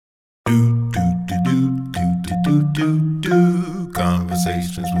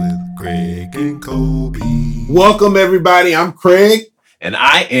Conversations with Craig and Kobe. Welcome, everybody. I'm Craig. And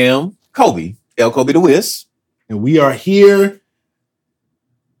I am Kobe, El Kobe the Wiz. And we are here.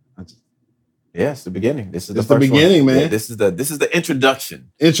 Yeah, it's the beginning. This is the beginning, man. Yeah, this is the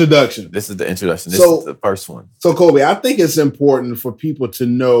introduction. This is the introduction. This is the first one. So, Kobe, I think it's important for people to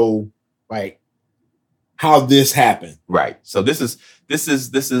know, like, how this happened. Right. So this is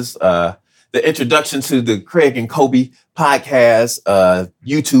the introduction to the Craig and Kobe podcast,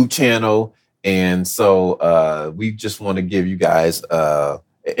 YouTube channel. And so we just want to give you guys an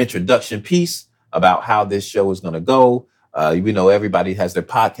introduction piece about how this show is going to go. We know everybody has their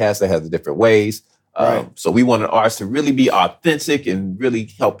podcast. They have the different ways. Right. So we wanted ours to really be authentic and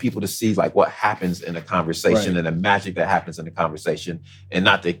really help people to see like what happens in a conversation and the magic that happens in the conversation, and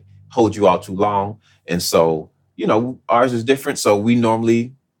not to hold you all too long. And so, ours is different. So we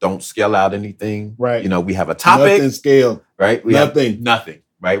normally don't scale out anything. Right. We have a topic. Nothing scaled. Right. We Nothing. have nothing.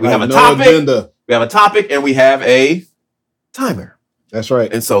 Right. We like have a no topic. Agenda. We have a topic and we have a timer. That's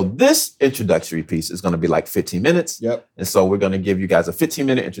right. And so this introductory piece is going to be like 15 minutes. Yep. And so we're going to give you guys a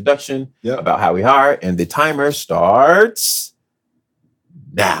 15-minute introduction Yep. about how we are. And the timer starts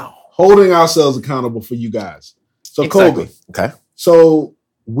now. Holding ourselves accountable for you guys. So, Exactly. Kobe. Okay. So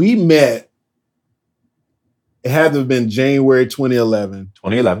we met. It had to have been January 2011.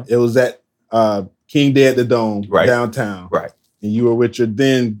 2011. It was at King Day at the Dome downtown. Right. And you were with your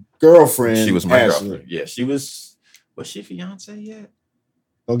then girlfriend. She was my Ashley. girlfriend. Yeah, she was she fiance yet?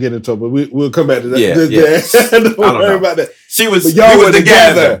 Don't get into it, but we'll come back to that. Yeah. Don't worry know. about that. She was. But y'all we were was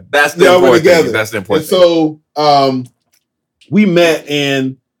together. That's the Y'all were important together. thing. That's the important And so we met,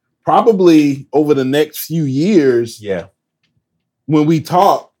 and probably over the next few years, thing. Yeah. when we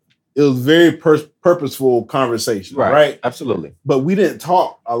talked, it was very purposeful conversation, right? Absolutely. But we didn't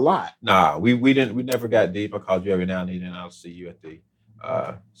talk a lot. Nah, we didn't. We never got deep. I called you every now and then, and I'll see you at the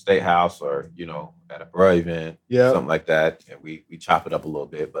State House or at a bro event, something like that, and we chop it up a little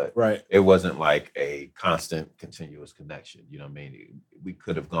bit, but Right. it wasn't like a constant, continuous connection. You know what I mean? We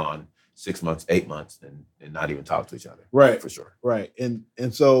could have gone 6 months, 8 months, and not even talk to each other. Right. For sure. Right. And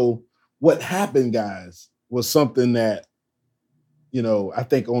so what happened, guys, was something that, I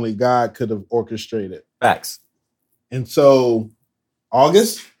think only God could have orchestrated. Facts. And so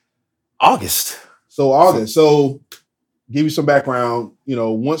August. So give you some background,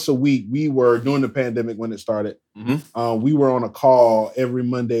 once a week, we were during the pandemic when it started. Mm-hmm. We were on a call every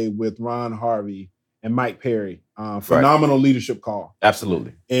Monday with Ron Harvey and Mike Perry. Phenomenal leadership call.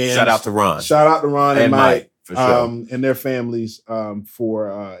 Absolutely. And shout out to Ron. Shout out to Ron and Mike for sure. and their families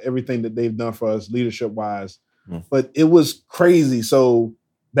for everything that they've done for us leadership wise. Mm. But it was crazy. So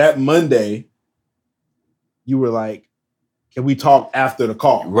that Monday, you were like, can we talk after the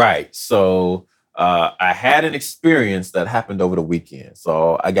call? Right. So I had an experience that happened over the weekend.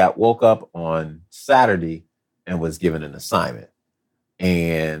 So I woke up on Saturday and was given an assignment.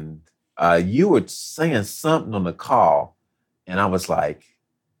 And you were saying something on the call, and I was like,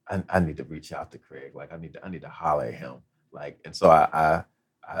 I need to reach out to Craig. Like I need to holler at him. Like, and so I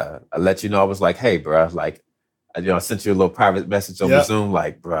let you know. I was like, hey, bro, like, I sent you a little private message on the Zoom,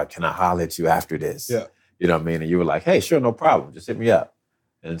 like, bro, can I holler at you after this? Yeah. You know what I mean? And you were like, hey, sure, no problem. Just hit me up.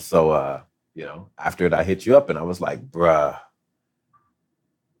 And so, after it, I hit you up and I was like, bruh,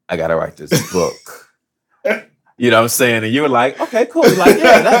 I got to write this book. You know what I'm saying? And you were like, okay, cool. Like,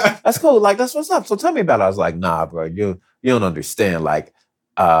 yeah, that's cool. Like, that's what's up. So tell me about it. I was like, nah, bro, you don't understand. Like,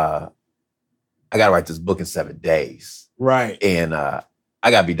 I got to write this book in 7 days. Right. And I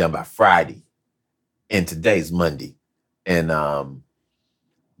got to be done by Friday. And today's Monday. And I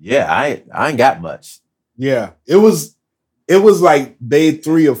ain't got much. Yeah. It was like day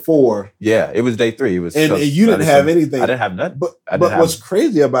 3 or 4. Yeah, it was day 3. It was, and you didn't have anything. I didn't have nothing. But what's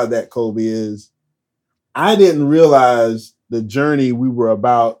crazy about that, Kobe, is I didn't realize the journey we were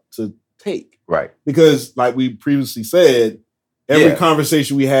about to take. Right. Because like we previously said, every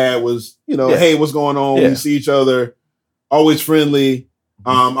conversation we had was, hey, what's going on? We see each other, always friendly.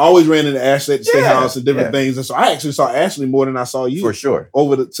 Always ran into Ashley at the State House and different things. And so I actually saw Ashley more than I saw you. For sure.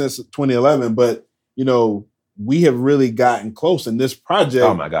 Since 2011. But, we have really gotten close in this project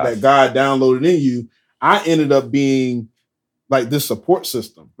that God downloaded in you. I ended up being like this support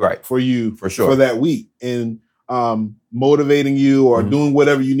system for you for that week and motivating you or doing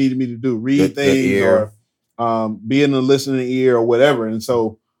whatever you needed me to do, read things or be in the listening ear or whatever. And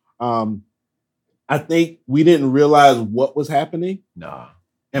so I think we didn't realize what was happening. Nah.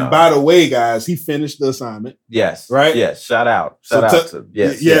 And by the way, guys, he finished the assignment. Yes. Right? Yes. Shout out.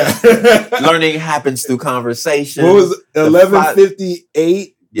 Yes. Yeah. Learning happens through conversation. What was it?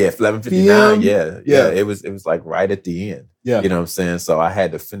 11:58 Yeah, 11:59. Yeah. It was like right at the end. Yeah. You know what I'm saying? So I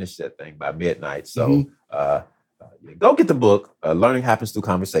had to finish that thing by midnight. So go get the book. Learning Happens Through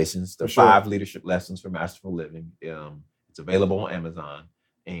Conversations. The 5 leadership lessons for masterful living. It's available on Amazon.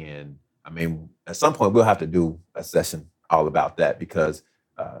 And I mean, at some point we'll have to do a session all about that because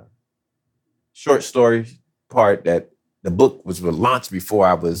short story part that the book was launched before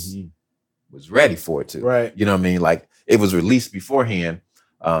I was ready for it to. Right. You know what I mean? Like it was released beforehand.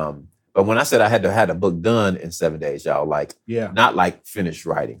 But when I said I had to have the book done in 7 days, y'all, like not like finished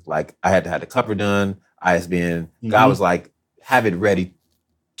writing. Like I had to have the cover done, ISBN. God was like, have it ready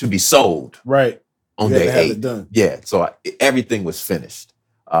to be sold. Right. On day 8. It done. Yeah. So everything was finished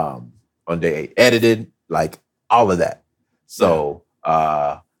on day 8. Edited, like all of that. So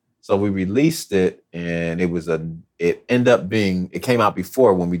so we released it and it ended up being, it came out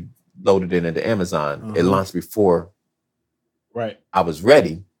before when we loaded it into Amazon. It launched before I was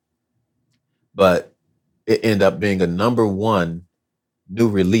ready, but it ended up being a #1 new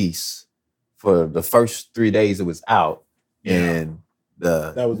release for the first 3 days it was out in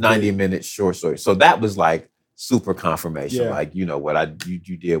the 90-minute short story. So that was like super confirmation. Like, you know what,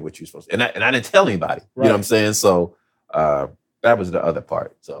 you did what you were supposed to. And I didn't tell anybody. You know what I'm saying? So that was the other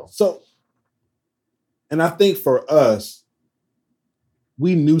part. So, and I think for us,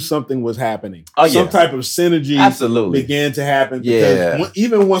 we knew something was happening. Oh, Some type of synergy began to happen. Because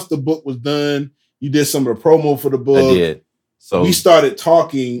even once the book was done, you did some of the promo for the book. I did. So we started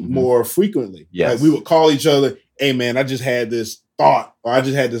talking more frequently. Yes. Like we would call each other, hey man, I just had this thought or I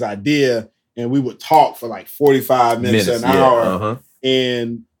just had this idea. And we would talk for like 45 minutes an hour.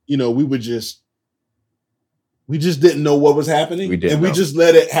 And, you know, we just didn't know what was happening. We just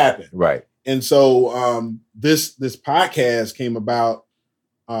let it happen. Right. And so this podcast came about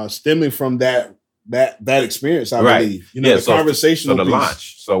stemming from that experience, I believe. You know, the conversational piece.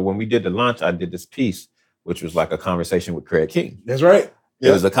 Launch. So when we did the launch, I did this piece, which was like a conversation with Craig King. That's right.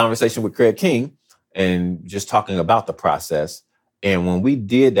 It was a conversation with Craig King and just talking about the process. And when we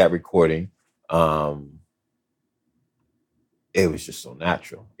did that recording, it was just so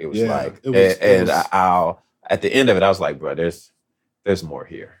natural. It was at the end of it, I was like, bro, there's more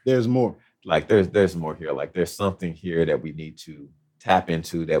here. There's more. Like there's more here. Like there's something here that we need to tap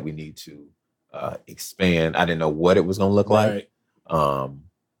into, that we need to expand. I didn't know what it was going to look like.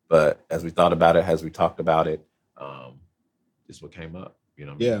 But as we thought about it, as we talked about it, this is what came up. You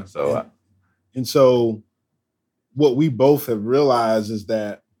know what I mean? So and so what we both have realized is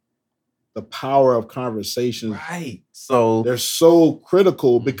that the power of conversations, so they're so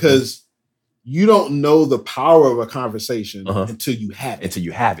critical because you don't know the power of a conversation until you have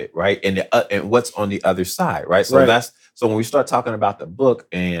it. Right? And what's on the other side, right? So so when we start talking about the book,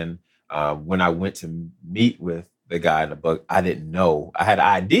 and when I went to meet with the guy in the book, I didn't know. I had an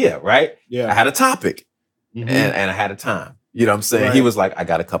idea, right? Yeah. I had a topic and I had a time. You know what I'm saying? Right. He was like, I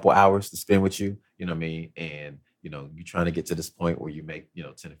got a couple hours to spend with you. You know what I mean? And you know, you're trying to get to this point where you make, you know,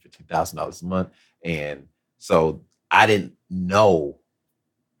 $10,000 or $15,000 a month. And so I didn't know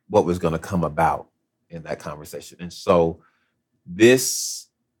what was going to come about in that conversation. And so this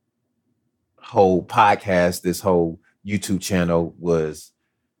whole podcast, this whole YouTube channel was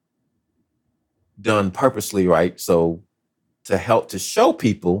done purposely, right? So to help to show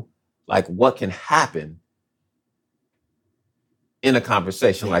people like what can happen in a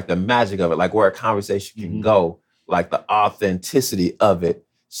conversation, like the magic of it, like where a conversation can go, like the authenticity of it.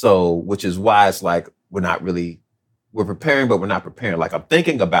 So, which is why it's like, we're preparing, but we're not preparing. Like I'm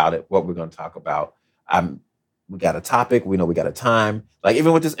thinking about it, what we're going to talk about. We got a topic, we know we got a time. Like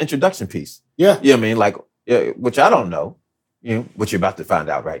even with this introduction piece. Yeah. You know what I mean? Like, which I don't know, you know, what you're about to find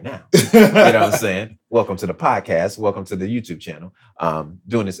out right now. You know what I'm saying? Welcome to the podcast. Welcome to the YouTube channel.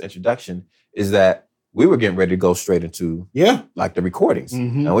 Doing this introduction is that we were getting ready to go straight into like the recordings.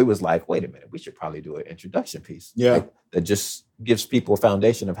 And we was like, wait a minute, we should probably do an introduction piece. Yeah. That just gives people a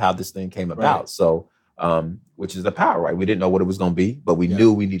foundation of how this thing came about. Right. So, which is the power, right? We didn't know what it was going to be, but we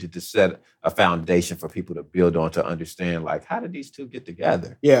knew we needed to set a foundation for people to build on, to understand, like, how did these two get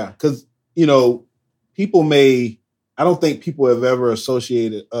together? Yeah. Because, you know, I don't think people have ever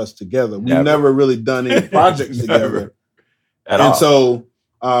associated us together. We've never really done any projects together. At all. And so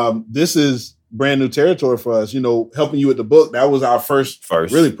this is brand new territory for us, you know, helping you with the book. That was our first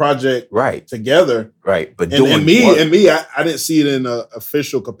really project together. Right. But and me, I didn't see it in an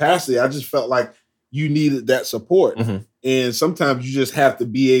official capacity. I just felt like you needed that support. And sometimes you just have to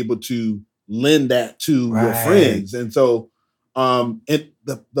be able to lend that to your friends. And so and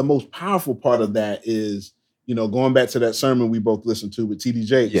the most powerful part of that is, going back to that sermon we both listened to with T.D.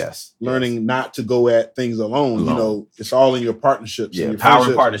 Jakes. Yes. Learning not to go at things alone. It's all in your partnerships. Yeah, and your power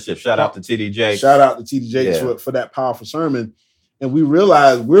and partnership. Shout out to T.D. Jakes. Shout out to T.D. Jakes for that powerful sermon. And we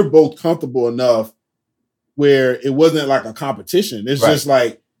realized we're both comfortable enough where it wasn't like a competition. It's just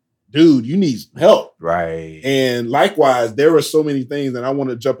like, dude, you need some help. Right. And likewise, there were so many things, and I want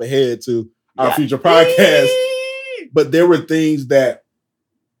to jump ahead to our future podcast, but there were things that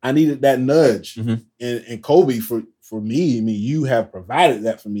I needed that nudge. And Kobe, for me, you have provided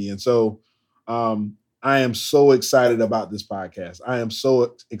that for me. And so I am so excited about this podcast. I am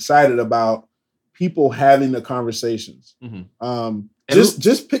so excited about people having the conversations.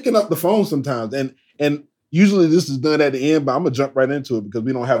 Just picking up the phone sometimes. And usually this is done at the end, but I'm going to jump right into it because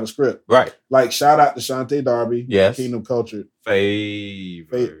we don't have a script. Right. Like, shout out to Shante Darby. Yes. Kingdom Culture.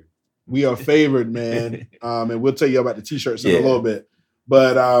 Favored. We are favored, man. And we'll tell you about the t-shirts in a little bit.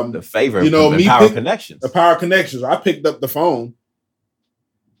 But the favor, the Power Connections. The Power Connections. I picked up the phone,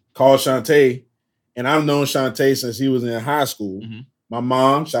 called Shante, and I've known Shante since he was in high school. My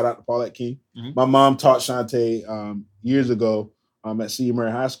mom, shout out to Paulette King. My mom taught Shante years ago at C.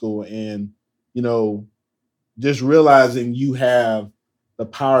 Murray High School. And, just realizing you have the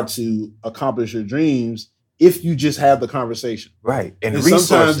power to accomplish your dreams if you just have the conversation. Right. And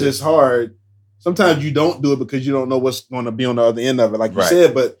sometimes it's hard. Sometimes you don't do it because you don't know what's going to be on the other end of it, like you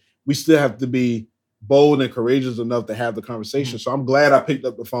said, but we still have to be bold and courageous enough to have the conversation. So I'm glad I picked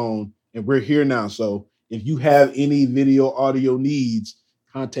up the phone and we're here now. So if you have any video, audio needs,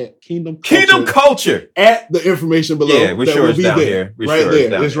 contact Kingdom Culture at the information below. Yeah, we're sure it's down here.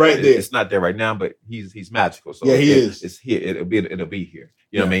 It's right there. It's not there right now, but he's magical. So he is. It's here. It'll be here.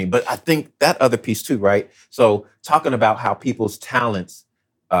 You know what I mean? But I think that other piece too, right? So talking about how people's talents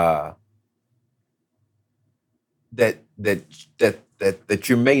that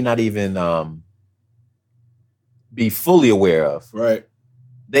you may not even be fully aware of. Right.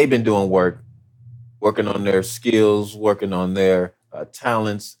 They've been doing working on their skills, working on their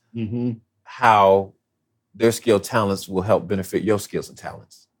talents, how their talents will help benefit your skills and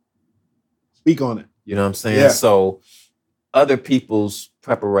talents. Speak on it. You know what I'm saying? Yeah. So other people's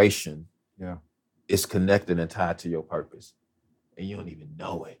preparation is connected and tied to your purpose. And you don't even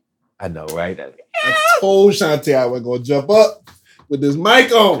know it. I know, right? I told Shante I wasn't going to jump up with this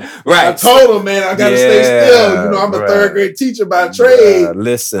mic on. Right. I told him, man, I got to stay still. I'm a third grade teacher by trade.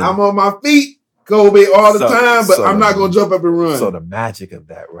 Listen. I'm on my feet, Kobe, all the time, but I'm not going to jump up and run. So the magic of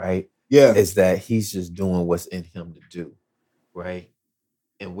that, right? Yeah. Is that he's just doing what's in him to do, right?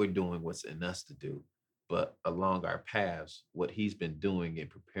 And we're doing what's in us to do. But along our paths, what he's been doing and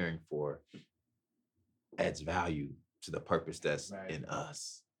preparing for adds value to the purpose that's in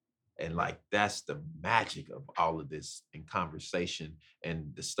us. And that's the magic of all of this in conversation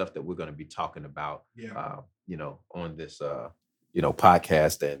and the stuff that we're going to be talking about, on this,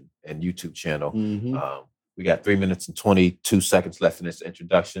 podcast and YouTube channel. We got 3 minutes and 22 seconds left in this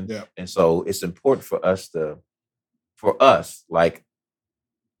introduction. Yeah. And so it's important for us,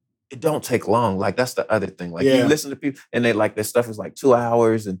 it don't take long. That's the other thing. You listen to people and they their stuff is 2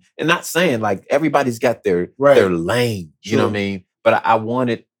 hours and not saying everybody's got their lane, you know what I mean? But I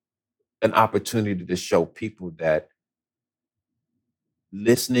wanted an opportunity to show people that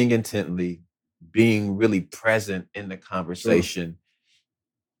listening intently, being really present in the conversation,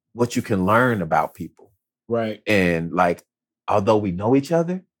 what you can learn about people. Right. And although we know each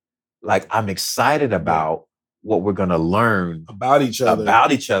other, I'm excited about what we're going to learn about each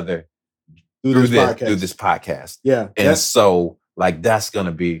other through this podcast. Yeah. And so that's going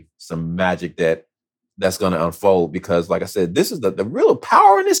to be some magic that's going to unfold because like I said, this is the real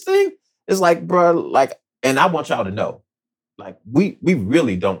power in this thing is bro, and I want y'all to know, we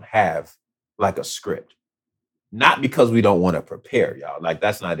really don't have a script, not because we don't want to prepare y'all.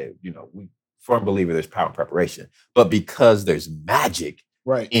 That's not it. We firm believer there's power in preparation, but because there's magic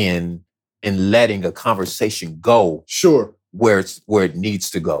in letting a conversation go where it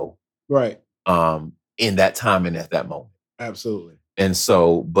needs to go in that time and at that moment. Absolutely. And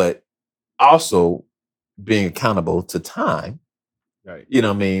so, but also being accountable to time, you know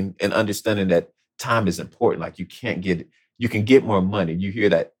what I mean, and understanding that time is important. You can get more money. You hear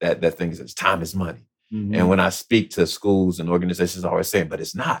that thing says time is money. And when I speak to schools and organizations, I always say, but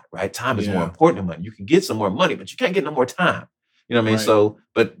it's not, right? Time is more important than money. You can get some more money, but you can't get no more time. You know what I mean? So,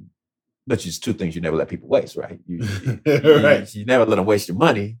 but it's two things you never let people waste, right? You never let them waste your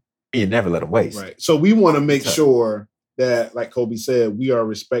money, and you never let them waste. Right. So we want to make sure that, like Kobe said, we are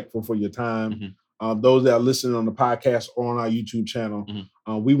respectful for your time. Those that are listening on the podcast or on our YouTube channel,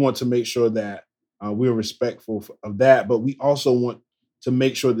 we want to make sure that we're respectful of that. But we also want to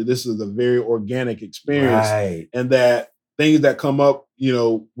make sure that this is a very organic experience and that things that come up,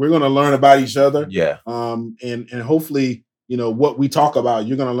 we're going to learn about each other. Yeah. And hopefully, what we talk about,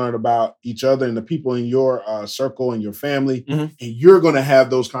 you're going to learn about each other and the people in your circle and your family, and you're going to have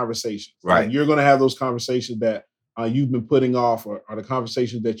those conversations. Right. Like, you're going to have those conversations that you've been putting off or the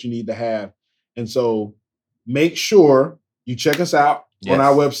conversations that you need to have. And so make sure you check us out on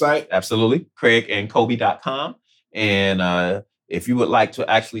our website. Absolutely. CraigandKobe.com. And if you would like to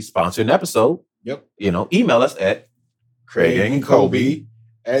actually sponsor an episode, email us at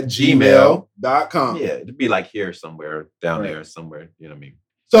CraigandKobe@gmail.com. Yeah, it'd be like here somewhere, down there somewhere. You know what I mean?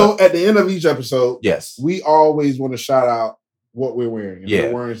 So at the end of each episode, yes, we always want to shout out what we're wearing. If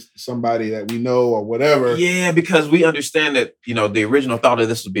we're wearing somebody that we know or whatever. Yeah, because we understand that, the original thought of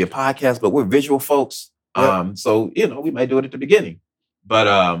this would be a podcast, but we're visual folks. So, we might do it at the beginning.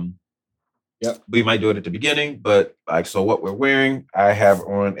 But we might do it at the beginning. But so what we're wearing, I have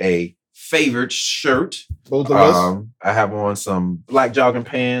on a favorite shirt. Both of us. I have on some black jogging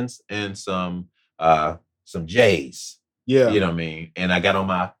pants and some J's. Yeah. You know what I mean? And I got on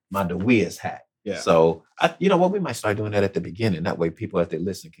my DeWiz hat. Yeah. So we might start doing that at the beginning. That way people, as they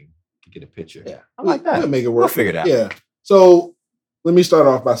listen, can get a picture. Yeah. I like that. We'll make it work. We'll figure it out. Yeah. So let me start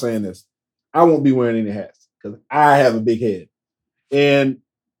off by saying this. I won't be wearing any hats because I have a big head. And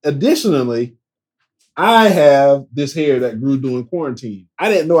additionally, I have this hair that grew during quarantine. I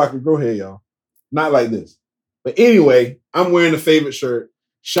didn't know I could grow hair, y'all. Not like this. But anyway, I'm wearing a favorite shirt.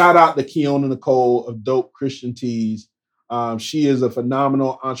 Shout out to Keona Nicole of Dope Christian Tees. She is a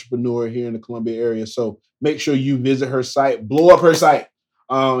phenomenal entrepreneur here in the Columbia area. So make sure you visit her site, blow up her site,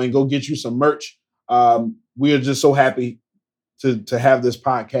 and go get you some merch. We are just so happy to have this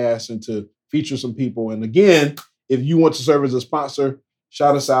podcast and to feature some people. And again, if you want to serve as a sponsor,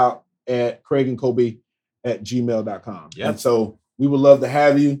 shout us out at CraigandKobe@gmail.com. Yep. And so we would love to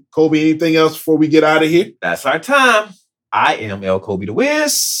have you. Kobe, anything else before we get out of here? That's our time. I am L. Kobe the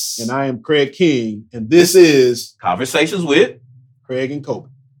Wiz. And I am Craig King. And this is Conversations with Craig and Kobe.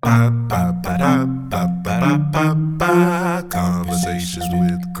 Conversations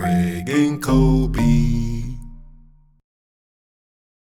with Craig and Kobe.